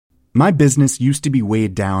My business used to be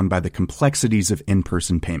weighed down by the complexities of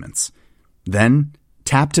in-person payments. Then,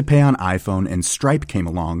 Tap to Pay on iPhone and Stripe came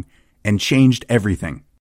along and changed everything.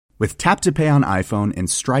 With Tap to Pay on iPhone and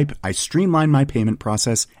Stripe, I streamlined my payment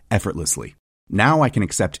process effortlessly. Now I can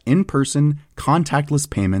accept in-person, contactless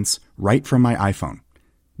payments right from my iPhone.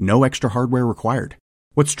 No extra hardware required.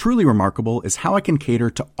 What's truly remarkable is how I can cater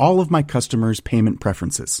to all of my customers' payment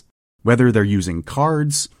preferences. Whether they're using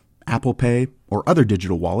cards, Apple Pay, or other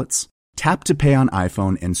digital wallets, Tap to Pay on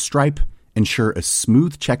iPhone and Stripe ensure a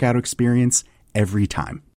smooth checkout experience every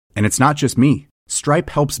time. And it's not just me. Stripe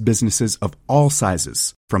helps businesses of all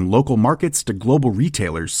sizes, from local markets to global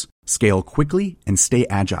retailers, scale quickly and stay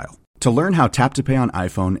agile. To learn how Tap to Pay on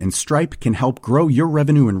iPhone and Stripe can help grow your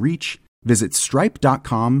revenue and reach, visit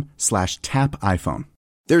stripe.com/tapiphone.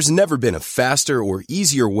 There's never been a faster or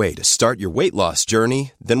easier way to start your weight loss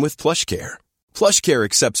journey than with PlushCare. PlushCare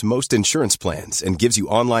accepts most insurance plans and gives you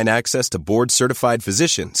online access to board-certified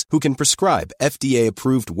physicians who can prescribe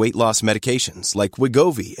FDA-approved weight loss medications like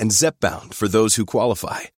Wegovy and Zepbound for those who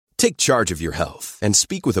qualify. Take charge of your health and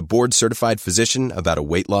speak with a board-certified physician about a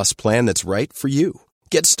weight loss plan that's right for you.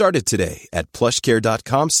 Get started today at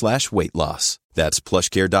plushcare.com/weight loss. That's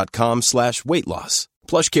plushcare.com/weight loss.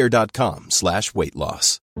 plushcare.com/weight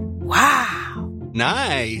loss. Wow.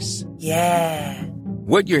 Nice. Yeah.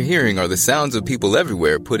 What you're hearing are the sounds of people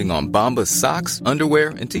everywhere putting on Bombas socks, underwear,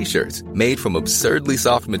 and T-shirts made from absurdly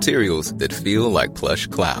soft materials that feel like plush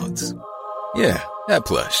clouds. Yeah, that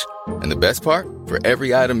plush. And the best part? For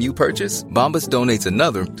every item you purchase, Bombas donates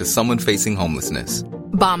another to someone facing homelessness.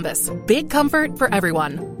 Bombas. Big comfort for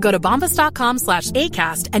everyone. Go to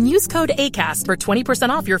bombas.com/ACAST and use code ACAST for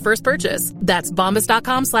 20% off your first purchase. That's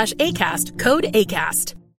bombas.com/ACAST. Code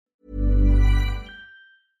ACAST.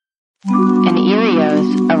 An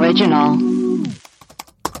Erios original.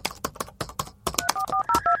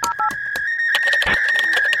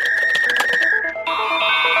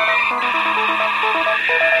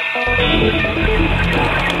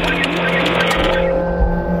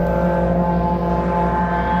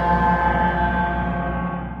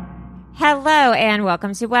 Hello and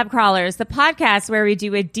welcome to Web Crawlers, the podcast where we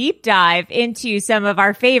do a deep dive into some of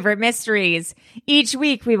our favorite mysteries. Each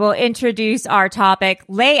week we will introduce our topic,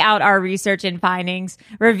 lay out our research and findings,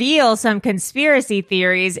 reveal some conspiracy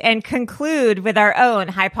theories, and conclude with our own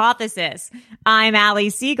hypothesis. I'm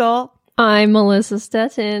Allie Siegel. I'm Melissa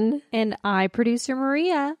Stettin. And I, producer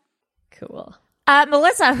Maria. Cool.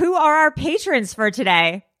 Melissa, who are our patrons for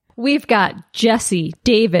today? We've got Jesse,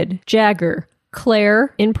 David, Jagger,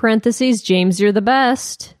 Claire, in parentheses, James, you're the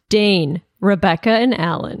best, Dane, Rebecca, and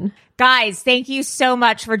Alan. Guys, thank you so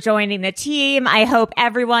much for joining the team. I hope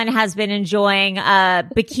everyone has been enjoying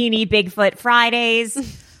Bikini Bigfoot Fridays.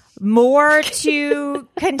 More to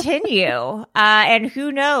continue. And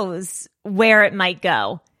who knows where it might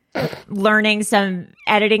go. Learning some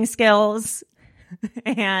editing skills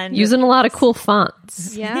and using a lot of cool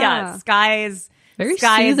fonts. Yeah, sky's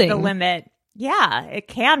the limit. Yeah,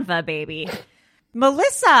 Canva, baby.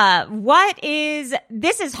 Melissa,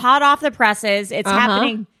 this is hot off the presses. It's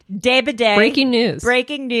happening day by day. Breaking news.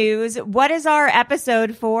 What is our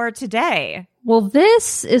episode for today? Well,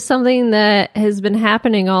 this is something that has been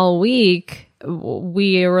happening all week.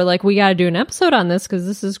 We were like, we got to do an episode on this because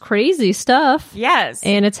this is crazy stuff. Yes.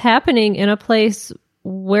 And it's happening in a place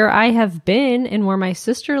where I have been and where my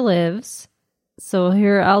sister lives. So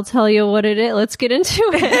here, I'll tell you what it is. Let's get into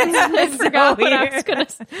it. I forgot what I was going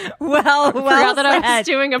to say. Well forgot said. that I was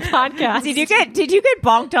doing a podcast. Did you get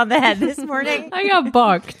bonked on the head this morning? I got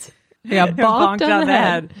bonked. I got bonked on the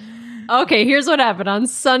head. Okay, here's what happened on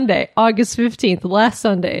Sunday, August 15th, last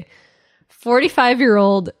Sunday.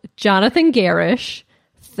 45-year-old Jonathan Garish,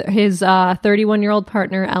 his 31-year-old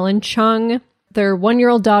partner, Ellen Chung, their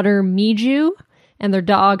 1-year-old daughter, Miju, and their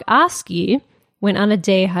dog, Oski, went on a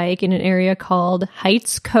day hike in an area called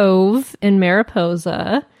Heights Cove in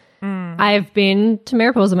Mariposa. I've been to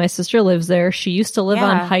Mariposa. My sister lives there. She used to live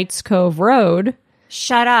on Heights Cove Road.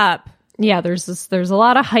 Shut up. Yeah, there's a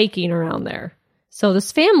lot of hiking around there. So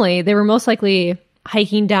this family, they were most likely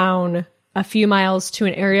hiking down a few miles to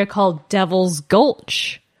an area called Devil's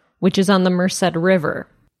Gulch, which is on the Merced River.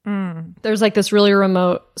 There's like this really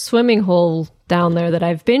remote swimming hole down there that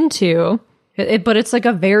I've been to. But it's like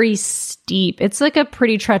a very steep, it's like a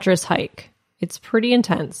pretty treacherous hike. It's pretty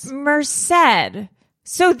intense. Merced.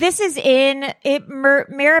 So this is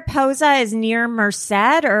Mariposa is near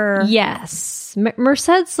Merced, or? Yes.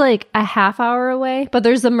 Merced's like a half hour away, but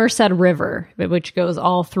there's the Merced River, which goes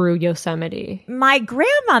all through Yosemite. My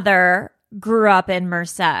grandmother grew up in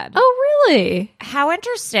Merced. Oh, really? How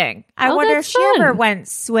interesting. I wonder if she ever went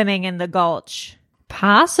swimming in the gulch.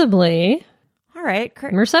 Possibly. All right.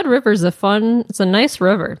 Merced River's it's a nice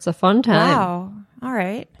river. It's a fun time. Wow. All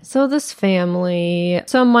right. So this family,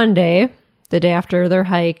 Monday, the day after their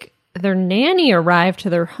hike, their nanny arrived to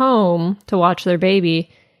their home to watch their baby.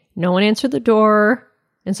 No one answered the door.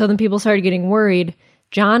 And so then people started getting worried.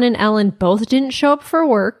 John and Ellen both didn't show up for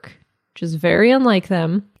work, which is very unlike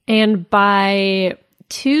them. And by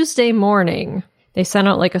Tuesday morning, they sent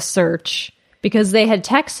out like a search because they had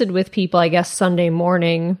texted with people, I guess, Sunday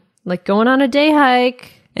morning, like going on a day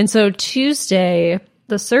hike. And so Tuesday,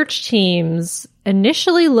 the search teams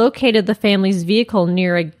initially located the family's vehicle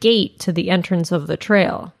near a gate to the entrance of the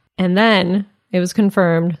trail. And then it was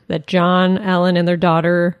confirmed that John, Ellen, and their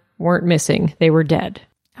daughter weren't missing. They were dead.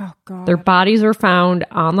 Oh, God. Their bodies were found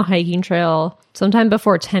on the hiking trail sometime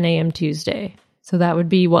before 10 a.m. Tuesday. So that would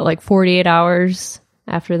be, 48 hours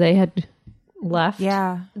after they had left?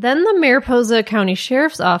 Yeah. Then the Mariposa County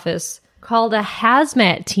Sheriff's Office called a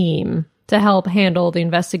hazmat team to help handle the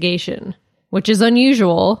investigation, which is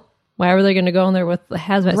unusual. Why were they going to go in there with the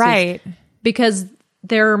hazmat Right. suits? Because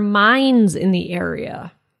there are mines in the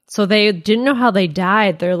area. So they didn't know how they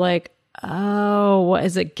died. They're like, oh, what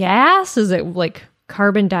is it, gas? Is it like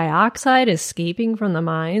carbon dioxide escaping from the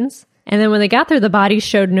mines? And then when they got there, the bodies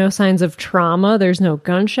showed no signs of trauma. There's no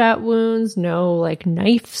gunshot wounds, no like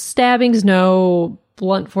knife stabbings, no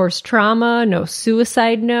blunt force trauma, no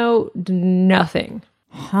suicide note, nothing.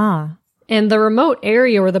 Huh. And the remote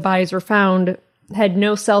area where the bodies were found had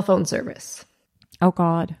no cell phone service. Oh,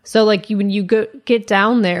 God. So like when you get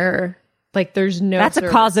down there, like there's no That's service.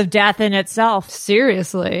 a cause of death in itself.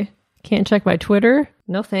 Seriously. Can't check my Twitter?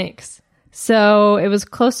 No thanks. So it was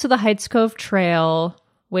close to the Heights Cove Trail,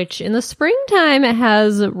 which in the springtime it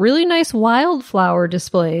has really nice wildflower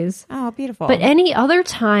displays. Oh, beautiful. But any other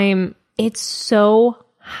time, it's so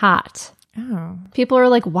hot. Oh. People are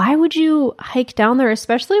like, why would you hike down there,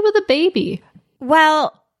 especially with a baby?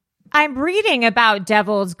 Well, I'm reading about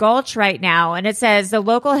Devil's Gulch right now, and it says the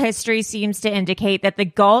local history seems to indicate that the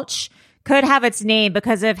gulch could have its name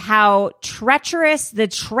because of how treacherous the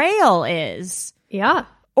trail is. Yeah.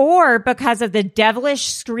 Or because of the devilish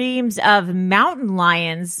screams of mountain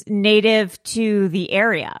lions native to the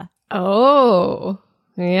area. Oh,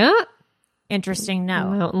 yeah. Interesting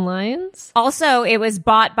note. Mountain lions. Also, it was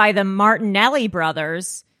bought by the Martinelli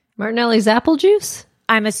brothers. Martinelli's apple juice?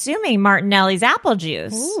 I'm assuming Martinelli's apple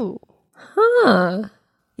juice. Ooh. Huh.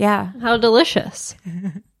 Yeah. How delicious.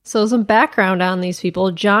 So some background on these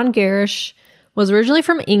people. John Garish was originally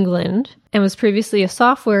from England and was previously a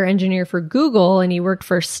software engineer for Google, and he worked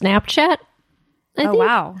for Snapchat, I think.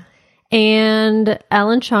 Wow. And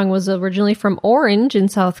Ellen Chung was originally from Orange in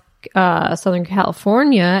Southern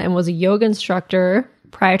California and was a yoga instructor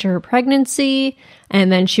prior to her pregnancy.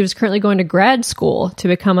 And then she was currently going to grad school to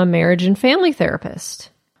become a marriage and family therapist.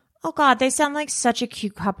 Oh, God, they sound like such a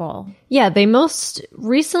cute couple. Yeah, they most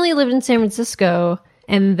recently lived in San Francisco,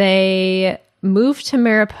 and they moved to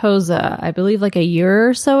Mariposa, I believe like a year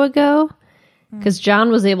or so ago, because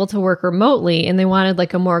John was able to work remotely, and they wanted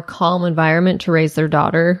like a more calm environment to raise their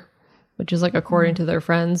daughter, which is like according to their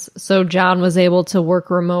friends. So John was able to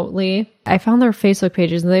work remotely. I found their Facebook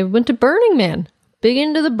pages, and they went to Burning Man. Big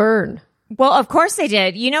into the burn. Well, of course they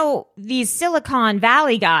did. You know, these Silicon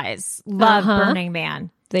Valley guys love Burning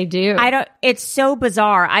Man. They do. It's so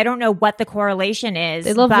bizarre. I don't know what the correlation is.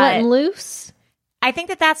 They love letting loose. I think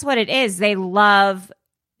that that's what it is. They love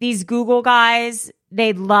these Google guys.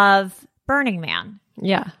 They love Burning Man.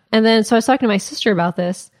 Yeah. And then, so I was talking to my sister about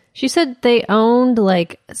this. She said they owned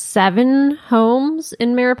like 7 homes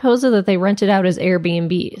in Mariposa that they rented out as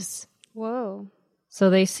Airbnbs. Whoa. So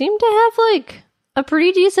they seem to have like a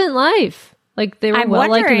pretty decent life. Like they were well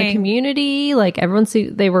liked in the community. Like everyone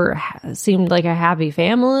seemed like a happy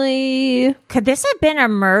family. Could this have been a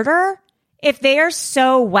murder? If they are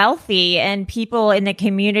so wealthy and people in the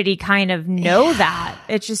community kind of know that,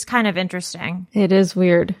 it's just kind of interesting. It is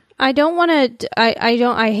weird. I don't want to,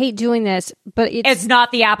 I hate doing this, but it's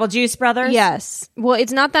not the Apple Juice Brothers? Yes. Well,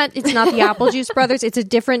 it's not the Apple Juice Brothers. It's a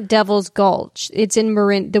different Devil's Gulch. It's in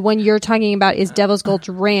Marin. The one you're talking about is Devil's Gulch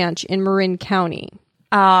Ranch in Marin County.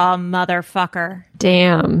 Oh, motherfucker.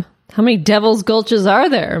 Damn. How many Devil's Gulches are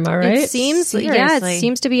there? Am I right? It seems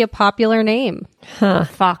to be a popular name. Huh.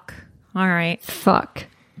 Fuck. All right. Fuck.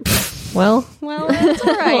 Well, that's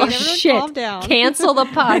all right. Oh, shit. Calm down. Cancel the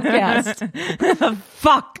podcast.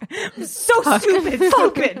 Fuck. So Fuck.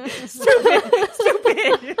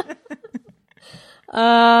 Stupid.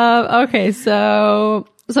 Okay, so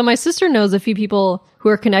my sister knows a few people who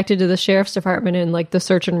are connected to the sheriff's department in like the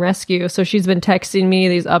search and rescue. So she's been texting me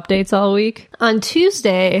these updates all week. On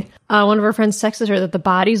Tuesday, one of her friends texted her that the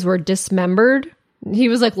bodies were dismembered He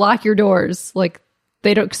was like, lock your doors. Like,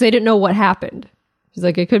 because they didn't know what happened. He's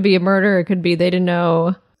like, it could be a murder. It could be, they didn't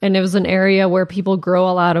know. And it was an area where people grow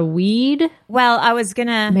a lot of weed. Well, I was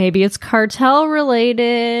gonna... Maybe it's cartel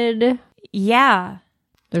related. Yeah.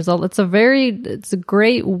 It's a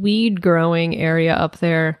great weed growing area up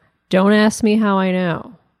there. Don't ask me how I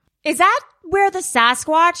know. Is that where the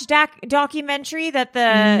Sasquatch documentary that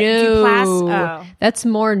the No, that's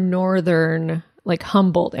more northern, like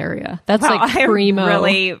Humboldt area. That's like primo. I'm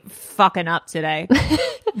really fucking up today.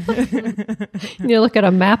 You look at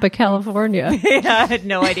a map of California. Yeah, I had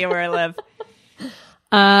no idea where I live.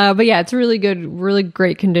 But yeah, it's really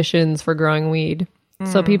great conditions for growing weed.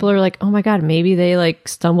 So people are like, oh my God, maybe they like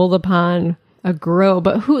stumbled upon a grow,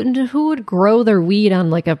 but who would grow their weed on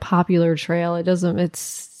like a popular trail? It doesn't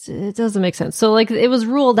make sense. So like it was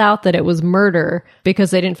ruled out that it was murder because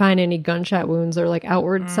they didn't find any gunshot wounds or like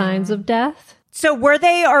outward signs of death. So were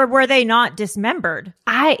they not dismembered?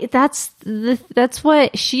 That's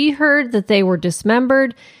what she heard, that they were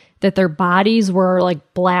dismembered, that their bodies were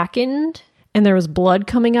like blackened and there was blood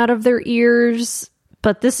coming out of their ears.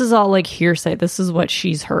 But this is all like hearsay. This is what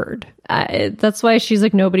she's heard. That's why she's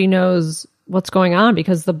like, nobody knows what's going on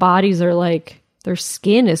because the bodies are like, their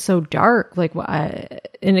skin is so dark. Like,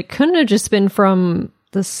 and it couldn't have just been from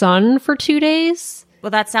the sun for 2 days. Well,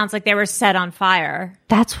 that sounds like they were set on fire.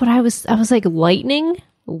 That's what I was like, lightning?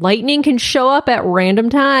 Lightning can show up at random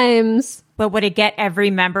times. But would it get every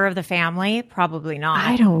member of the family? Probably not.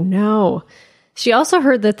 I don't know. She also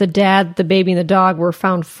heard that the dad, the baby, and the dog were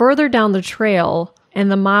found further down the trail, and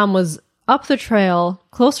the mom was up the trail,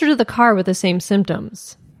 closer to the car with the same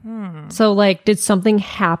symptoms. So, like, did something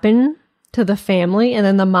happen to the family, and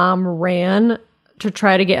then the mom ran to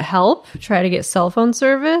try to get help, try to get cell phone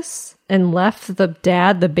service, and left the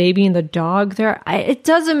dad, the baby, and the dog there? It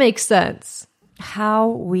doesn't make sense. How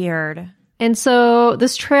weird. And so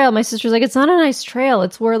this trail, my sister's like, it's not a nice trail.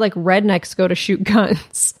 It's where, like, rednecks go to shoot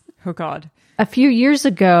guns. Oh, God. A few years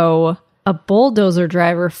ago, a bulldozer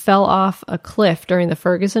driver fell off a cliff during the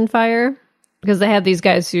Ferguson fire because they had these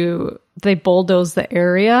guys they bulldozed the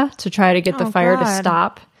area to try to get the fire to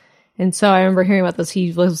stop. And so I remember hearing about this.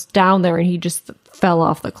 He was down there and he just fell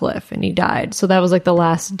off the cliff and he died. So that was like the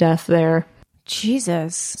last death there.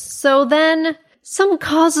 Jesus. So then some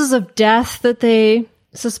causes of death that they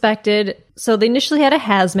suspected. So they initially had a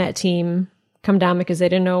hazmat team come down because they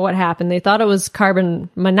didn't know what happened. They thought it was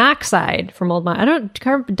carbon monoxide from old mine.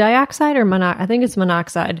 Carbon dioxide or I think it's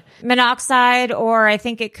monoxide. Monoxide, or I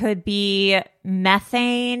think it could be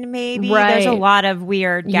methane, maybe. Right. There's a lot of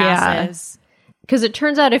weird gases. Because it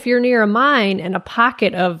turns out if you're near a mine and a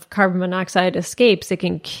pocket of carbon monoxide escapes, it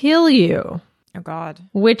can kill you. Oh, God.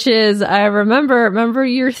 Which is, I remember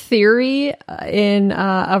your theory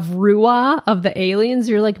of Ruwa, of the aliens.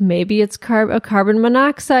 You're like, maybe it's a carbon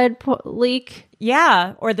monoxide leak.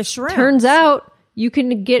 Yeah, or the shrooms. Turns out you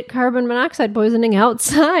can get carbon monoxide poisoning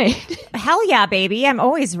outside. Hell yeah, baby. I'm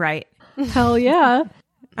always right. Hell yeah.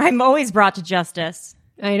 I'm always brought to justice.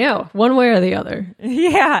 I know, one way or the other.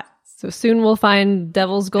 Yeah. So soon we'll find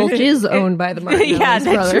Devil's Gulch is owned by the Martinelli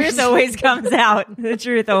brothers. Truth always comes out. The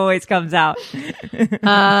truth always comes out.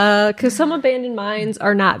 Because some abandoned mines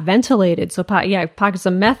are not ventilated. So pockets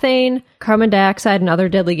of methane, carbon dioxide, and other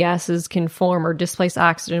deadly gases can form or displace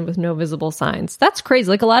oxygen with no visible signs. That's crazy.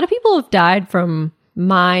 Like, a lot of people have died from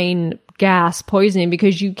mine gas poisoning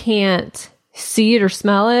because you can't see it or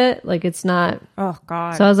smell it. Like, it's not... Oh,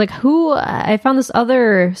 God. So I was like, I found this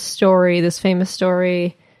other story, this famous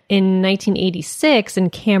story... in 1986 in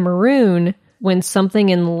Cameroon, when something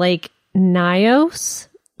in Lake Nyos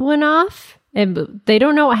went off, and they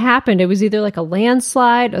don't know what happened. It was either like a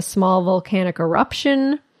landslide, a small volcanic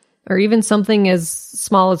eruption, or even something as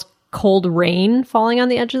small as cold rain falling on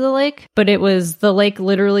the edge of the lake. But the lake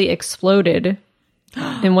literally exploded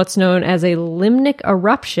in what's known as a limnic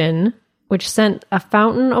eruption, which sent a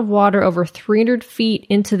fountain of water over 300 feet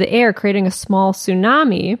into the air, creating a small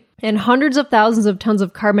tsunami. And hundreds of thousands of tons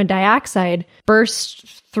of carbon dioxide burst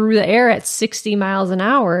through the air at 60 miles an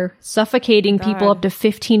hour, suffocating people up to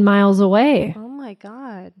 15 miles away. Oh my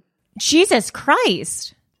God. Jesus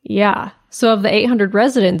Christ. Yeah. So of the 800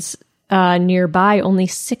 residents nearby, only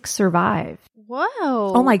 6 survived. Whoa.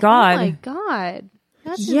 Oh my God. Oh my God.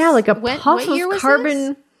 That's like a puff of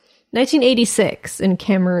carbon. 1986 in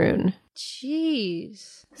Cameroon.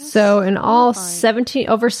 Jeez. So in all,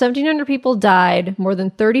 over 1,700 people died. More than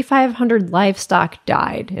 3,500 livestock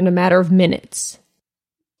died in a matter of minutes.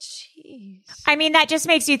 Jeez. I mean, that just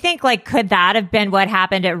makes you think, like, could that have been what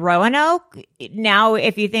happened at Roanoke? Now,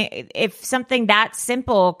 if something that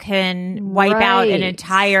simple can wipe out an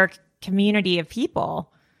entire community of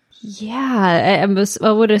people. Yeah,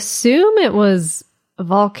 I would assume it was a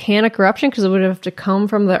volcanic eruption because it would have to come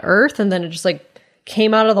from the earth, and then it just like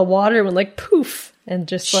came out of the water and went like poof, and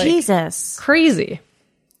just like Jesus, crazy.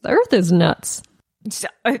 The earth is nuts. So,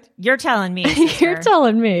 you're telling me. You're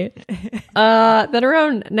telling me. Then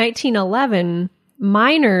around 1911,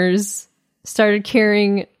 miners started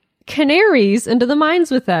carrying canaries into the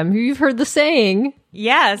mines with them. You've heard the saying.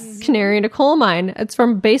 Yes. Canary in a coal mine. It's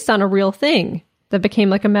based on a real thing that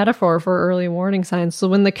became like a metaphor for early warning signs. So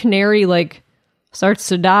when the canary like starts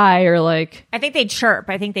to die or like... I think they chirp.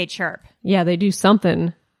 Yeah, they do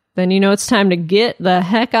something. Then you know it's time to get the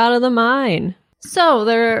heck out of the mine. So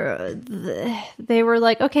they were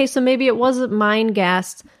like, okay, so maybe it wasn't mine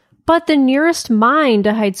gas, but the nearest mine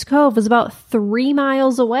to Heights Cove is about 3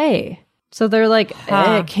 miles away. So they're like,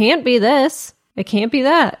 it can't be this. It can't be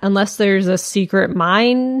that unless there's a secret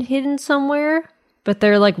mine hidden somewhere. But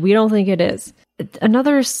they're like, we don't think it is.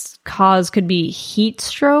 Another cause could be heat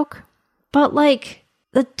stroke. But like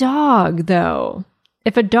the dog, though.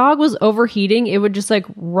 If a dog was overheating, it would just like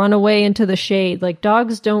run away into the shade. Like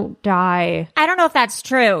dogs don't die. I don't know if that's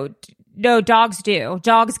true. No, dogs do.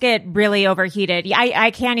 Dogs get really overheated. I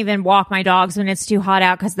can't even walk my dogs when it's too hot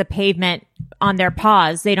out because the pavement on their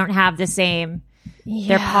paws, they don't have the same. Yeah.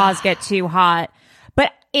 Their paws get too hot.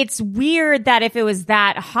 But it's weird that if it was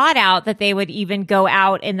that hot out that they would even go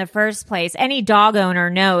out in the first place. Any dog owner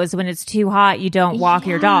knows when it's too hot, you don't walk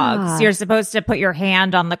your dogs. You're supposed to put your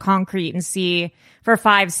hand on the concrete and see for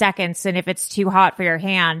 5 seconds. And if it's too hot for your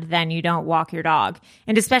hand, then you don't walk your dog.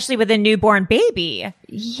 And especially with a newborn baby.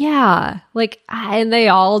 Yeah. Like, and they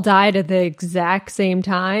all died at the exact same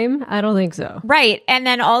time? I don't think so. Right. And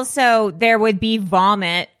then also there would be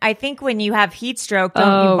vomit. I think when you have heat stroke,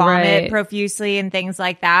 don't you vomit profusely and things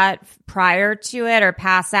like that prior to it or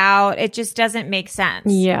pass out? It just doesn't make sense.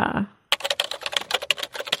 Yeah.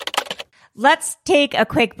 Let's take a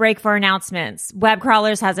quick break for announcements. Web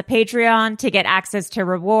Crawlers has a Patreon to get access to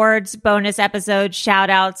rewards, bonus episodes, shout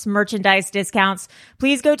outs, merchandise discounts.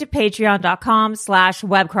 Please go to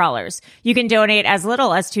patreon.com/webcrawlers. You can donate as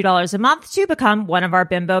little as $2 a month to become one of our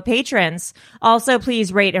bimbo patrons. Also,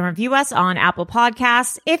 please rate and review us on Apple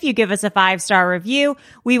Podcasts. If you give us a 5-star review,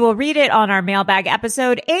 we will read it on our mailbag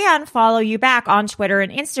episode and follow you back on Twitter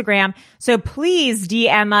and Instagram. So please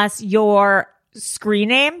DM us your screen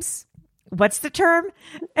names. What's the term?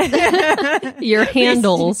 Your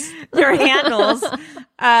handles. Your handles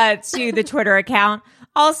to the Twitter account.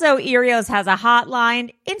 Also, Erios has a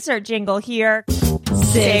hotline. Insert jingle here.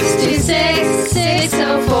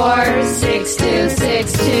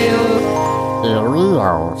 626-604-6262.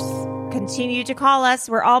 Erios. Continue to call us.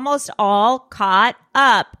 We're almost all caught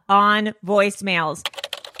up on voicemails.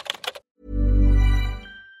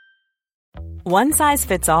 One size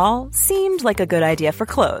fits all seemed like a good idea for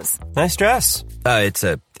clothes. Nice dress. It's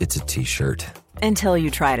a t-shirt. Until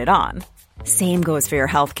you tried it on. Same goes for your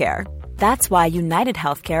healthcare. That's why United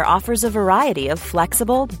Healthcare offers a variety of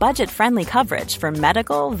flexible, budget-friendly coverage for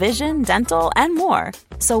medical, vision, dental, and more.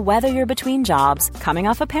 So whether you're between jobs, coming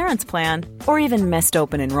off a parent's plan, or even missed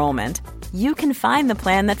open enrollment, you can find the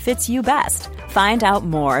plan that fits you best. Find out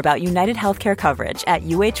more about United Healthcare coverage at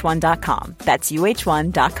uh1.com. That's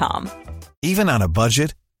uh1.com. Even on a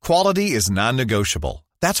budget, quality is non-negotiable.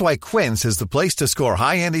 That's why Quince is the place to score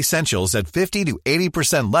high-end essentials at 50 to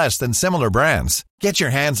 80% less than similar brands. Get your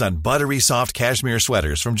hands on buttery soft cashmere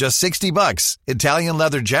sweaters from just $60, Italian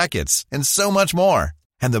leather jackets, and so much more.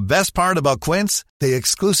 And the best part about Quince, they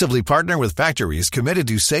exclusively partner with factories committed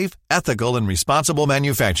to safe, ethical, and responsible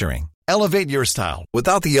manufacturing. Elevate your style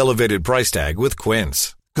without the elevated price tag with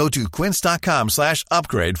Quince. Go to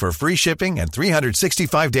quince.com/upgrade for free shipping and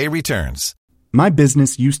 365-day returns. My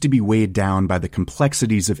business used to be weighed down by the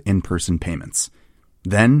complexities of in-person payments.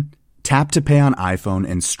 Then, Tap to Pay on iPhone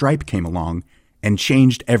and Stripe came along and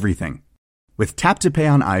changed everything. With Tap to Pay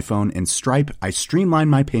on iPhone and Stripe, I streamlined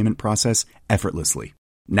my payment process effortlessly.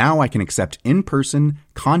 Now I can accept in-person,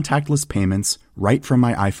 contactless payments right from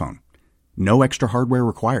my iPhone. No extra hardware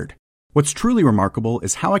required. What's truly remarkable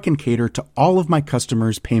is how I can cater to all of my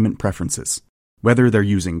customers' payment preferences. Whether they're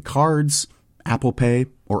using cards, Apple Pay,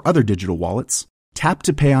 or other digital wallets, Tap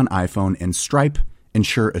to Pay on iPhone and Stripe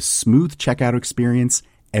ensure a smooth checkout experience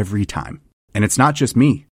every time. And it's not just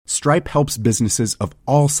me. Stripe helps businesses of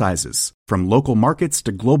all sizes, from local markets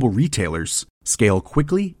to global retailers, scale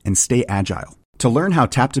quickly and stay agile. To learn how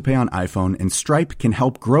Tap to Pay on iPhone and Stripe can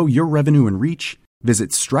help grow your revenue and reach,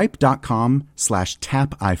 visit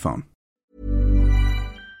stripe.com/tapiphone.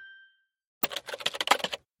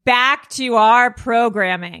 Back to our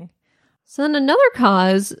programming. So then another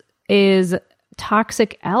cause is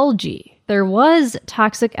toxic algae there was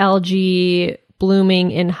toxic algae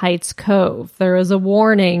blooming in Heights Cove. There was a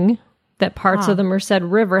warning that parts of the Merced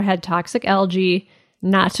River had toxic algae,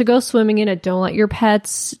 not to go swimming in it. Don't let your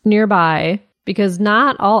pets nearby, because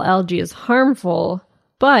not all algae is harmful,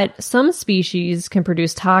 but some species can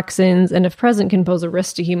produce toxins and if present can pose a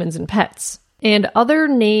risk to humans and pets. And other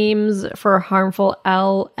names for harmful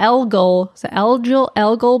algal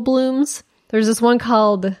blooms, there's this one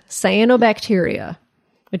called cyanobacteria,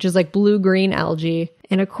 which is like blue-green algae.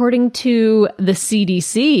 And according to the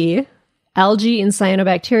CDC, algae and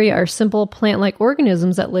cyanobacteria are simple plant-like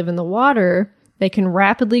organisms that live in the water. They can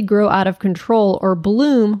rapidly grow out of control or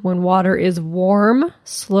bloom when water is warm,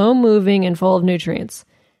 slow-moving, and full of nutrients.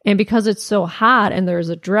 And because it's so hot and there's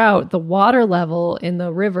a drought, the water level in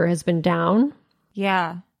the river has been down.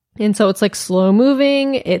 Yeah. And so it's like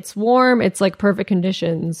slow-moving, it's warm, it's like perfect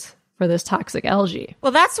conditions for this toxic algae.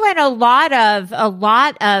 Well, that's when a lot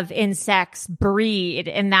of insects breed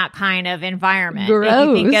in that kind of environment.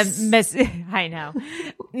 Gross. If you think of I know.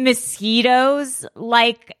 Mosquitoes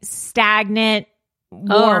like stagnant,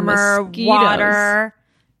 warmer water.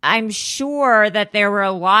 I'm sure that there were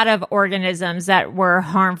a lot of organisms that were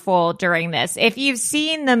harmful during this. If you've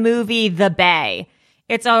seen the movie The Bay,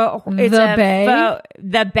 it's a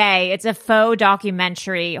faux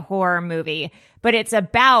documentary horror movie, but it's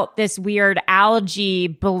about this weird algae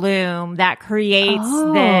bloom that creates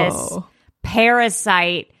this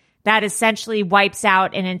parasite that essentially wipes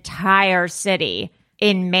out an entire city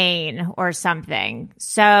in Maine or something.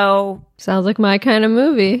 So sounds like my kind of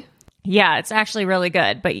movie. Yeah, it's actually really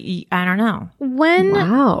good, but I don't know.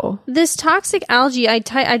 When this toxic algae, I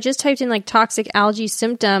just typed in like toxic algae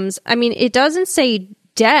symptoms. I mean, it doesn't say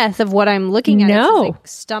death of what I'm looking at. No. It's like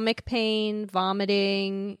stomach pain,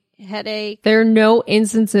 vomiting, headache. There are no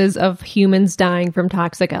instances of humans dying from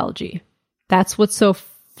toxic algae. That's what's so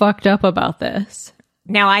fucked up about this.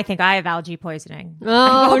 Now I think I have algae poisoning.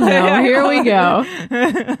 Oh no, here we go.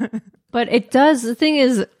 But the thing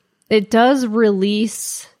is, it does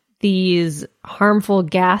release these harmful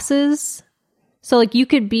gases. So like you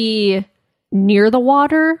could be near the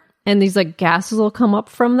water and these like gases will come up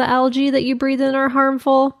from the algae that you breathe in are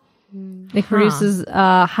harmful. It produces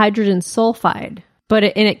hydrogen sulfide. But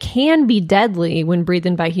it can be deadly when breathed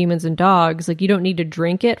in by humans and dogs. Like you don't need to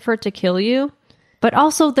drink it for it to kill you. But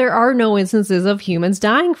also there are no instances of humans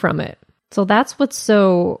dying from it. So that's what's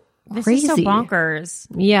so crazy. This is so bonkers.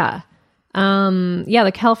 Yeah.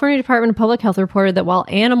 The California Department of Public Health reported that while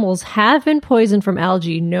animals have been poisoned from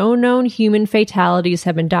algae, no known human fatalities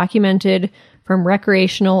have been documented from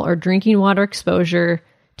recreational or drinking water exposure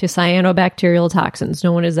to cyanobacterial toxins.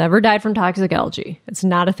 No one has ever died from toxic algae. It's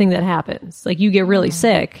not a thing that happens. Like you get really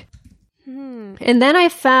sick. And then I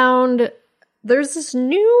found there's this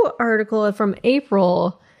new article from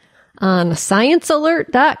April on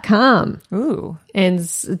sciencealert.com. Ooh. And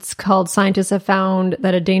it's called Scientists Have Found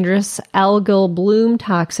That a Dangerous Algal Bloom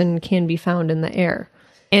Toxin Can Be Found in the Air.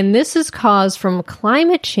 And this is caused from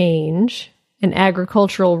climate change and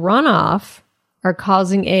agricultural runoff are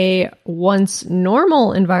causing a once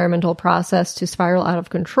normal environmental process to spiral out of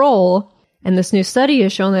control. And this new study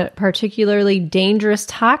has shown that particularly dangerous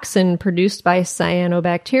toxin produced by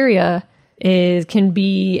cyanobacteria can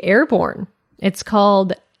be airborne. It's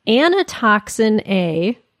called anatoxin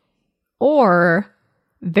A, or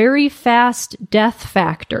very fast death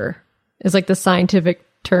factor is like the scientific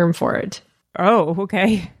term for it. Oh,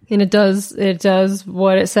 okay. And it does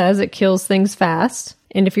what it says. It kills things fast.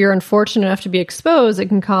 And if you're unfortunate enough to be exposed, it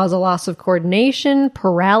can cause a loss of coordination,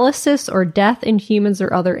 paralysis, or death in humans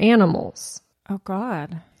or other animals. Oh,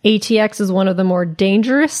 God. ATX is one of the more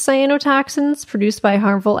dangerous cyanotoxins produced by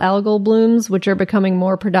harmful algal blooms, which are becoming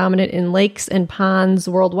more predominant in lakes and ponds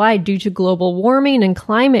worldwide due to global warming and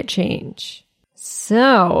climate change.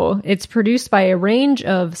 So, it's produced by a range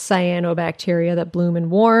of cyanobacteria that bloom in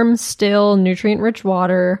warm, still, nutrient-rich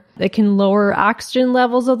water. It can lower oxygen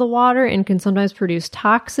levels of the water and can sometimes produce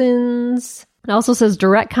toxins. It also says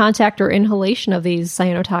direct contact or inhalation of these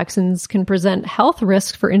cyanotoxins can present health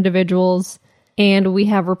risks for individuals, and we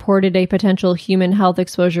have reported a potential human health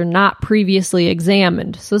exposure not previously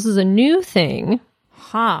examined. So this is a new thing.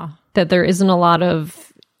 That there isn't a lot of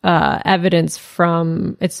evidence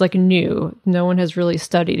from. It's like new. No one has really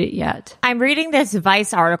studied it yet. I'm reading this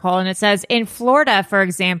Vice article and it says, in Florida, for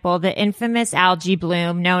example, the infamous algae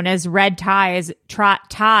bloom known as red tide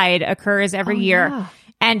occurs every year. Yeah.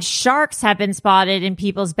 And sharks have been spotted in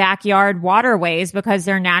people's backyard waterways because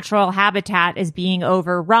their natural habitat is being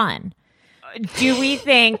overrun. Do we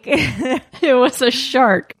think it was a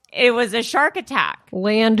shark? It was a shark attack.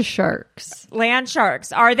 Land sharks. Land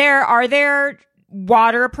sharks. Are there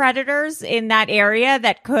water predators in that area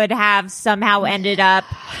that could have somehow ended up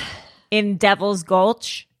in Devil's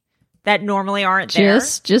Gulch that normally aren't there?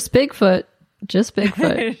 Just Bigfoot. Just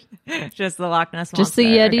Bigfoot. Just the Loch Ness Monster. Just the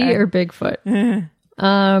Yeti or Bigfoot.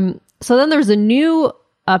 So then there's a new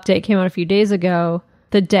update came out a few days ago.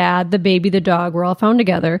 The dad, the baby, the dog were all found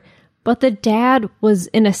together, but the dad was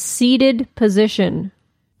in a seated position.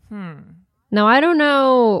 Now, I don't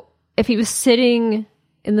know if he was sitting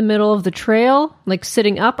in the middle of the trail, like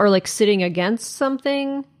sitting up or like sitting against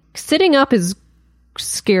something. Sitting up is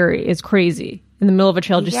scary. It's crazy. In the middle of a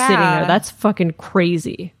trail, just sitting there. That's fucking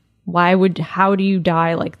crazy. How do you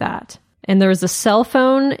die like that? And there was a cell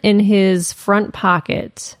phone in his front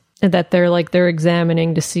pocket that they're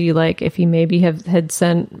examining to see like if he maybe had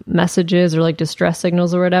sent messages or like distress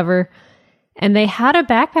signals or whatever. And they had a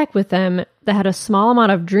backpack with them that had a small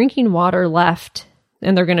amount of drinking water left,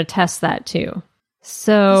 and they're going to test that too.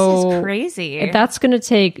 So this is crazy. That's going to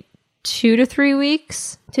take 2 to 3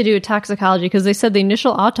 weeks to do a toxicology, because they said the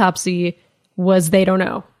initial autopsy was they don't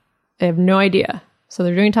know. They have no idea. So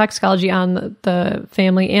they're doing toxicology on the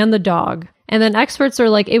family and the dog. And then experts are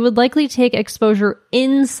like, it would likely take exposure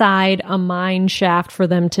inside a mine shaft for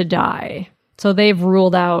them to die. So they've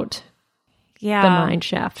ruled out the mine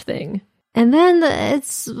shaft thing. And then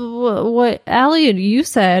it's what Allie, you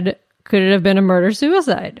said, could it have been a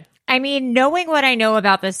murder-suicide? I mean, knowing what I know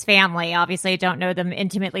about this family, obviously I don't know them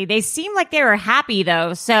intimately. They seem like they were happy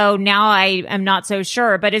though. So now I am not so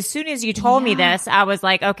sure. But as soon as you told me this, I was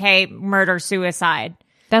like, okay, murder-suicide.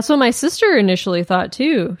 That's what my sister initially thought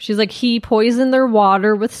too. She's like, he poisoned their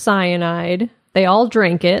water with cyanide. They all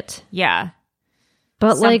drank it. Yeah.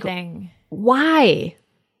 But like, why?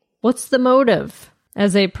 What's the motive?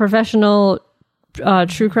 As a professional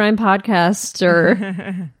true crime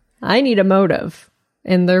podcaster, I need a motive.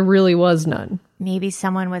 And there really was none. Maybe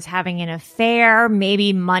someone was having an affair.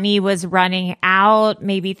 Maybe money was running out.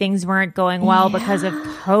 Maybe things weren't going well because of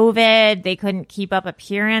COVID. They couldn't keep up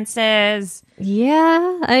appearances.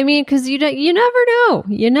 Yeah. I mean, because you never know.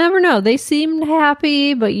 You never know. They seemed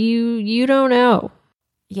happy, but you don't know.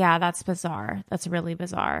 Yeah, that's bizarre. That's really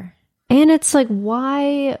bizarre. And it's like,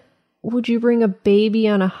 why would you bring a baby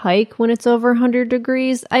on a hike when it's over 100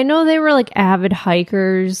 degrees? I know they were like avid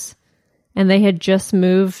hikers. And they had just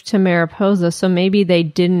moved to Mariposa, so maybe they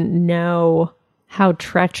didn't know how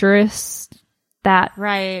treacherous that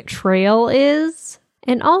trail is.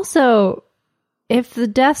 And also, if the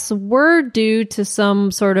deaths were due to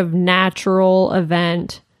some sort of natural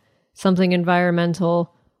event, something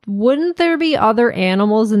environmental, wouldn't there be other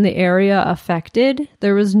animals in the area affected?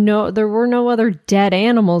 There were no other dead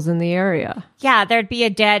animals in the area. Yeah, there'd be a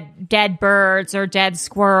dead birds or dead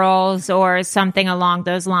squirrels or something along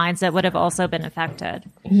those lines that would have also been affected.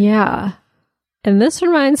 Yeah. And this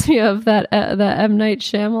reminds me of that M. Night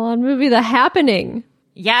Shyamalan movie, The Happening.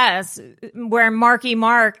 Yes, where Marky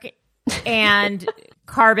Mark and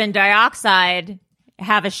carbon dioxide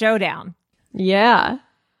have a showdown. Yeah.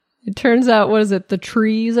 It turns out, what is it? The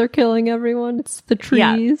trees are killing everyone. It's the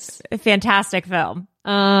trees. Yeah, fantastic film.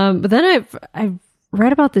 But then I've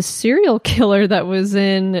read about this serial killer that was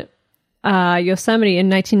in Yosemite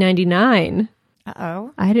in 1999.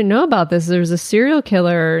 Uh-oh. I didn't know about this. There was a serial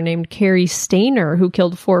killer named Cary Stayner who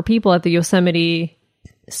killed 4 people at the Yosemite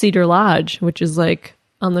Cedar Lodge, which is like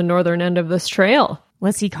on the northern end of this trail.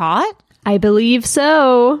 Was he caught? I believe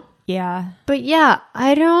so. Yeah. But yeah,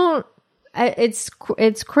 it's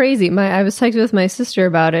crazy. I was texting with my sister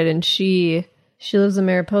about it, and she lives in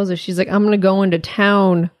Mariposa. She's like, I'm gonna go into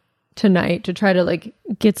town tonight to try to like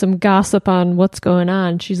get some gossip on what's going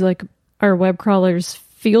on. She's like our web crawler's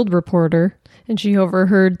field reporter, and she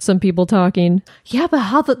overheard some people talking. Yeah, but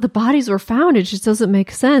how the bodies were found, it just doesn't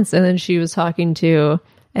make sense. And then she was talking to,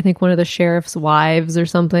 I think, one of the sheriff's wives or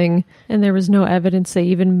something, and there was no evidence they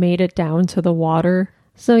even made it down to the water.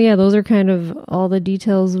 So yeah, those are kind of all the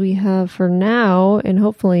details we have for now, and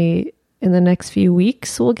hopefully in the next few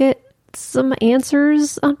weeks we'll get some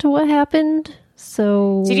answers onto what happened.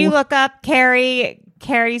 So did you look up Cary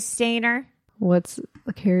Stayner? What's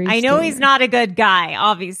Cary Stayner? I know he's not a good guy,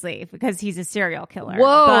 obviously, because he's a serial killer.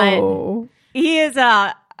 Whoa. But he is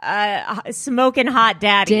a smoking hot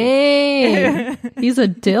daddy. Dang. He's a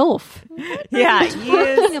DILF. Yeah, he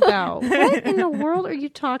is. About? What in the world are you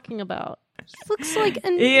talking about? He looks like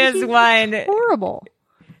he is one horrible.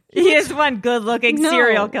 He is one good-looking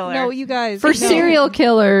serial killer. No, you guys. For serial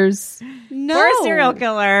killers. No. For a serial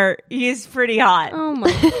killer, he's pretty hot. Oh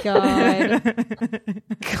my God.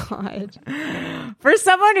 God. For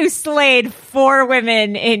someone who slayed 4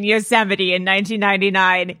 women in Yosemite in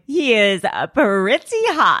 1999, he is pretty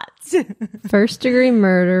hot. First-degree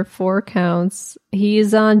murder, 4 counts.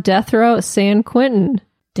 He's on death row at San Quentin.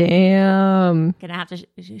 Damn. Gonna have to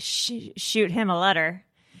shoot him a letter.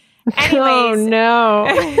 Oh, Anyways. no.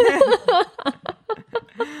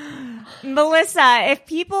 Melissa, if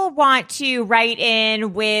people want to write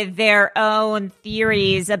in with their own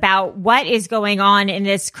theories about what is going on in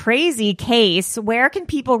this crazy case, where can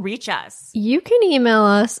people reach us? You can email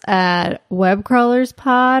us at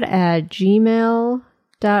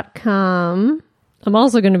webcrawlerspod@gmail.com. I'm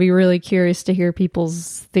also going to be really curious to hear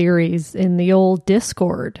people's theories in the old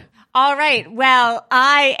Discord. All right. Well,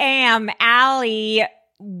 I am Allie.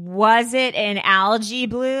 Was it an algae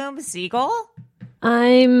bloom Siegel?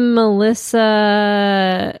 I'm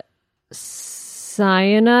Melissa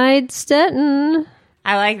Cyanide Stetton.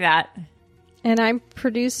 I like that. And I'm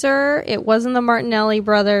producer. It wasn't the Martinelli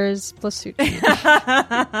brothers. Blasucci.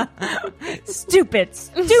 Stupid.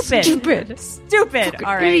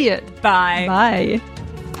 All right. Idiot. Bye. Bye.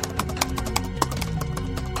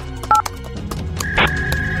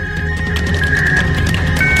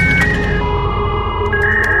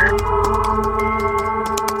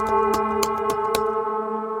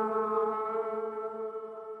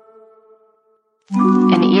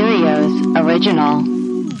 An Erios original.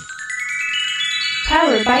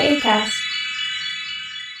 Powered by Acast.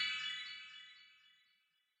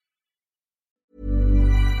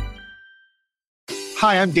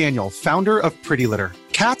 Hi, I'm Daniel, founder of Pretty Litter.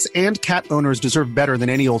 Cats and cat owners deserve better than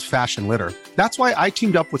any old-fashioned litter. That's why I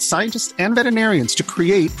teamed up with scientists and veterinarians to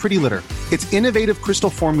create Pretty Litter. Its innovative crystal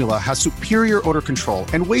formula has superior odor control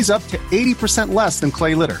and weighs up to 80% less than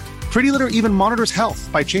clay litter. Pretty Litter even monitors health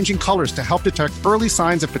by changing colors to help detect early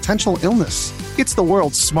signs of potential illness. It's the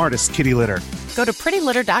world's smartest kitty litter. Go to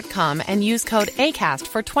prettylitter.com and use code ACAST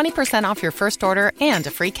for 20% off your first order and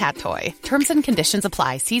a free cat toy. Terms and conditions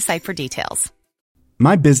apply. See site for details.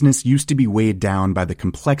 My business used to be weighed down by the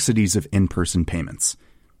complexities of in-person payments.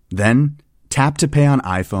 Then, Tap to Pay on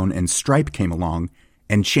iPhone and Stripe came along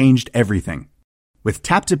and changed everything. With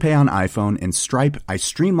Tap to Pay on iPhone and Stripe, I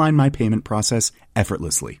streamlined my payment process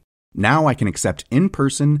effortlessly. Now I can accept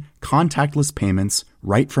in-person, contactless payments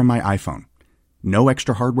right from my iPhone. No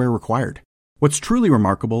extra hardware required. What's truly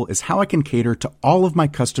remarkable is how I can cater to all of my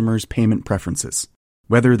customers' payment preferences.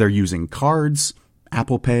 Whether they're using cards,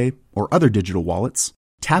 Apple Pay, or other digital wallets,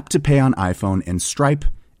 Tap to Pay on iPhone and Stripe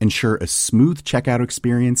ensure a smooth checkout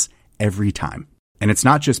experience every time. And it's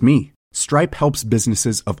not just me. Stripe helps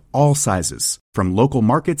businesses of all sizes, from local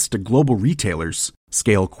markets to global retailers,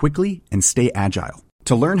 scale quickly and stay agile.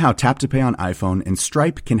 To learn how Tap to Pay on iPhone and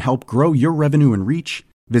Stripe can help grow your revenue and reach,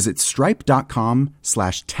 visit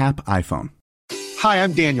stripe.com/tapiphone. Hi,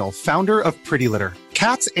 I'm Daniel, founder of Pretty Litter.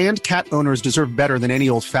 Cats and cat owners deserve better than any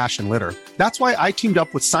old-fashioned litter. That's why I teamed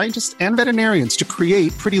up with scientists and veterinarians to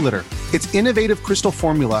create Pretty Litter. Its innovative crystal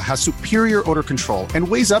formula has superior odor control and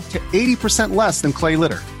weighs up to 80% less than clay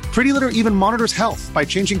litter. Pretty Litter even monitors health by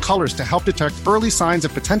changing colors to help detect early signs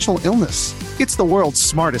of potential illness. It's the world's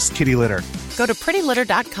smartest kitty litter. Go to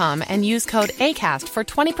prettylitter.com and use code ACAST for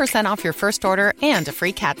 20% off your first order and a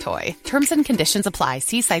free cat toy. Terms and conditions apply.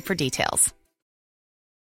 See site for details.